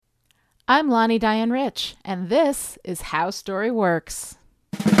I'm Lonnie Diane Rich, and this is How Story Works.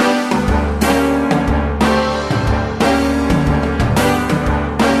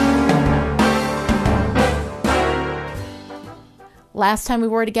 Last time we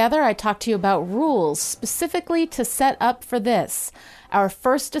were together, I talked to you about rules specifically to set up for this, our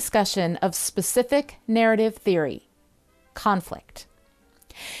first discussion of specific narrative theory, conflict.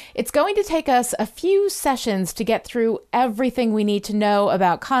 It's going to take us a few sessions to get through everything we need to know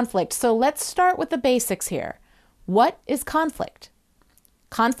about conflict, so let's start with the basics here. What is conflict?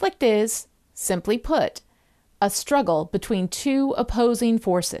 Conflict is, simply put, a struggle between two opposing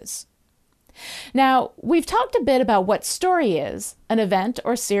forces. Now, we've talked a bit about what story is, an event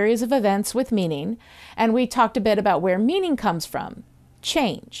or series of events with meaning, and we talked a bit about where meaning comes from,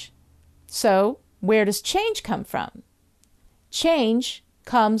 change. So, where does change come from? Change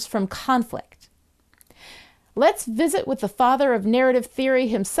comes from conflict. Let's visit with the father of narrative theory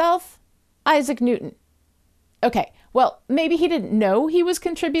himself, Isaac Newton. Okay, well, maybe he didn't know he was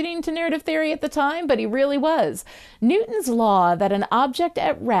contributing to narrative theory at the time, but he really was. Newton's law that an object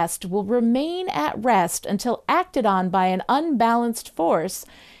at rest will remain at rest until acted on by an unbalanced force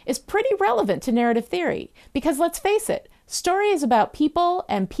is pretty relevant to narrative theory, because let's face it, story is about people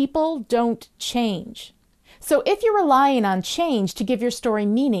and people don't change. So if you're relying on change to give your story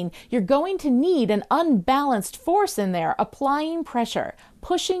meaning, you're going to need an unbalanced force in there applying pressure,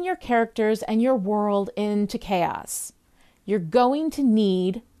 pushing your characters and your world into chaos. You're going to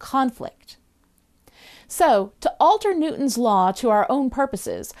need conflict. So, to alter Newton's law to our own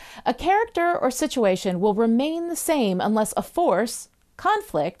purposes, a character or situation will remain the same unless a force,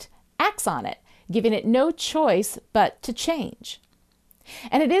 conflict, acts on it, giving it no choice but to change.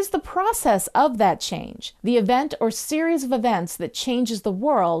 And it is the process of that change, the event or series of events that changes the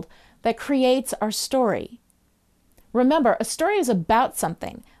world, that creates our story. Remember, a story is about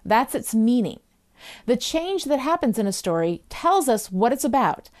something. That's its meaning. The change that happens in a story tells us what it's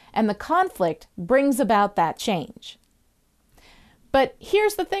about, and the conflict brings about that change. But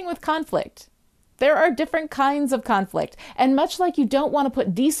here's the thing with conflict. There are different kinds of conflict, and much like you don't want to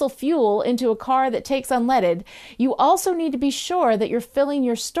put diesel fuel into a car that takes unleaded, you also need to be sure that you're filling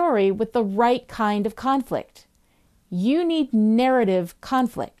your story with the right kind of conflict. You need narrative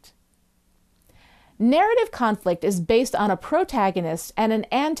conflict. Narrative conflict is based on a protagonist and an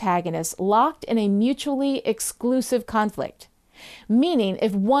antagonist locked in a mutually exclusive conflict, meaning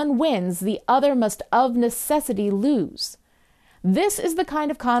if one wins, the other must of necessity lose. This is the kind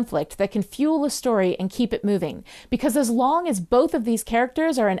of conflict that can fuel a story and keep it moving, because as long as both of these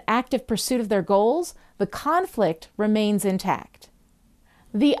characters are in active pursuit of their goals, the conflict remains intact.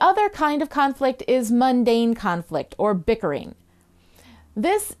 The other kind of conflict is mundane conflict, or bickering.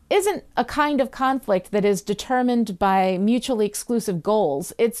 This isn't a kind of conflict that is determined by mutually exclusive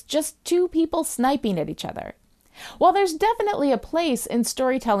goals. It's just two people sniping at each other. While there's definitely a place in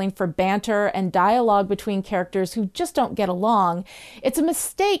storytelling for banter and dialogue between characters who just don't get along, it's a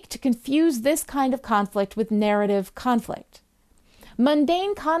mistake to confuse this kind of conflict with narrative conflict.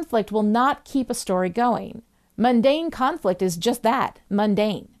 Mundane conflict will not keep a story going. Mundane conflict is just that,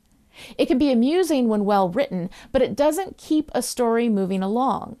 mundane. It can be amusing when well written, but it doesn't keep a story moving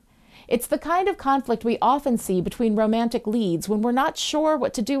along. It's the kind of conflict we often see between romantic leads when we're not sure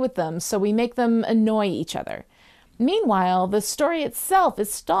what to do with them, so we make them annoy each other. Meanwhile, the story itself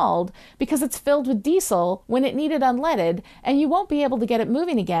is stalled because it's filled with diesel when it needed unleaded, and you won't be able to get it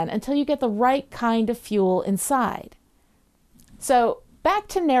moving again until you get the right kind of fuel inside. So, back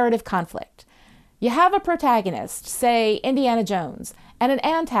to narrative conflict. You have a protagonist, say Indiana Jones, and an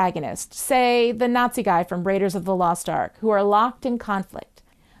antagonist, say the Nazi guy from Raiders of the Lost Ark, who are locked in conflict.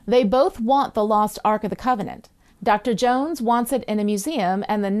 They both want the lost Ark of the Covenant. Dr. Jones wants it in a museum,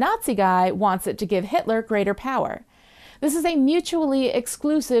 and the Nazi guy wants it to give Hitler greater power. This is a mutually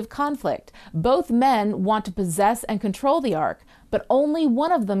exclusive conflict. Both men want to possess and control the Ark, but only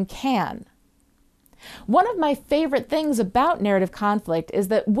one of them can. One of my favorite things about narrative conflict is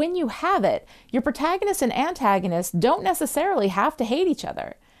that when you have it, your protagonist and antagonist don't necessarily have to hate each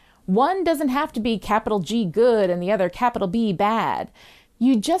other. One doesn't have to be capital G good and the other capital B bad.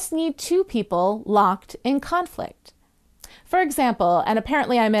 You just need two people locked in conflict. For example, and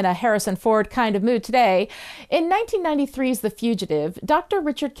apparently I'm in a Harrison Ford kind of mood today, in 1993's The Fugitive, Dr.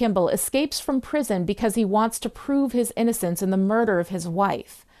 Richard Kimball escapes from prison because he wants to prove his innocence in the murder of his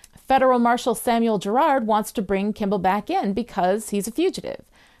wife. Federal Marshal Samuel Gerard wants to bring Kimball back in because he's a fugitive.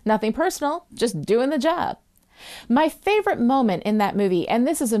 Nothing personal, just doing the job. My favorite moment in that movie, and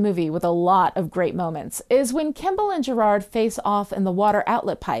this is a movie with a lot of great moments, is when Kimball and Gerard face off in the water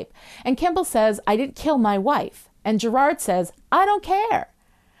outlet pipe, and Kimball says, "I didn't kill my wife," and Gerard says, "I don't care."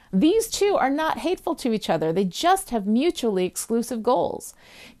 These two are not hateful to each other. They just have mutually exclusive goals.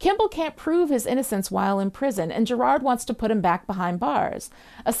 Kimball can't prove his innocence while in prison, and Gerard wants to put him back behind bars.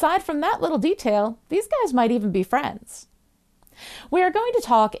 Aside from that little detail, these guys might even be friends. We are going to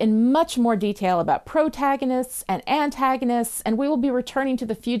talk in much more detail about protagonists and antagonists, and we will be returning to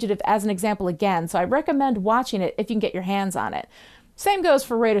The Fugitive as an example again, so I recommend watching it if you can get your hands on it. Same goes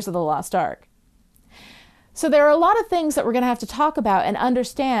for Raiders of the Lost Ark. So there are a lot of things that we're going to have to talk about and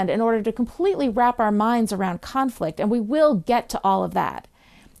understand in order to completely wrap our minds around conflict, and we will get to all of that.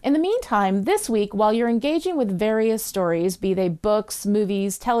 In the meantime, this week, while you're engaging with various stories, be they books,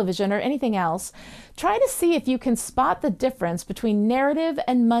 movies, television, or anything else, try to see if you can spot the difference between narrative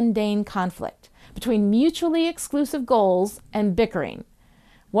and mundane conflict, between mutually exclusive goals and bickering.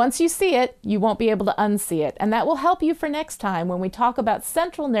 Once you see it, you won't be able to unsee it, and that will help you for next time when we talk about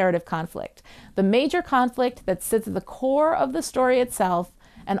central narrative conflict, the major conflict that sits at the core of the story itself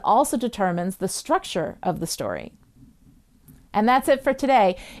and also determines the structure of the story. And that's it for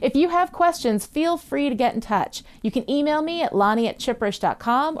today. If you have questions, feel free to get in touch. You can email me at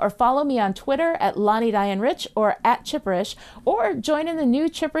Lonnie@chipperish.com or follow me on Twitter at LonnieDianeRich or @Chipperish, or join in the new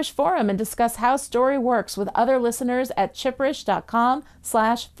Chipperish forum and discuss how story works with other listeners at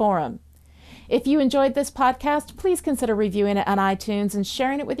chipperish.com/forum. If you enjoyed this podcast, please consider reviewing it on iTunes and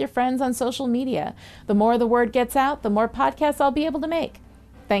sharing it with your friends on social media. The more the word gets out, the more podcasts I'll be able to make.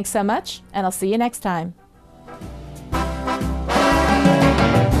 Thanks so much, and I'll see you next time.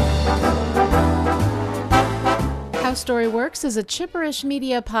 How Story Works is a Chipperish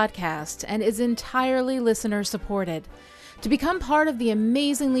Media podcast and is entirely listener supported. To become part of the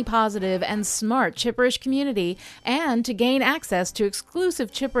amazingly positive and smart Chipperish community and to gain access to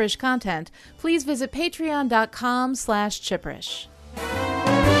exclusive Chipperish content, please visit patreon.com/Chipperish.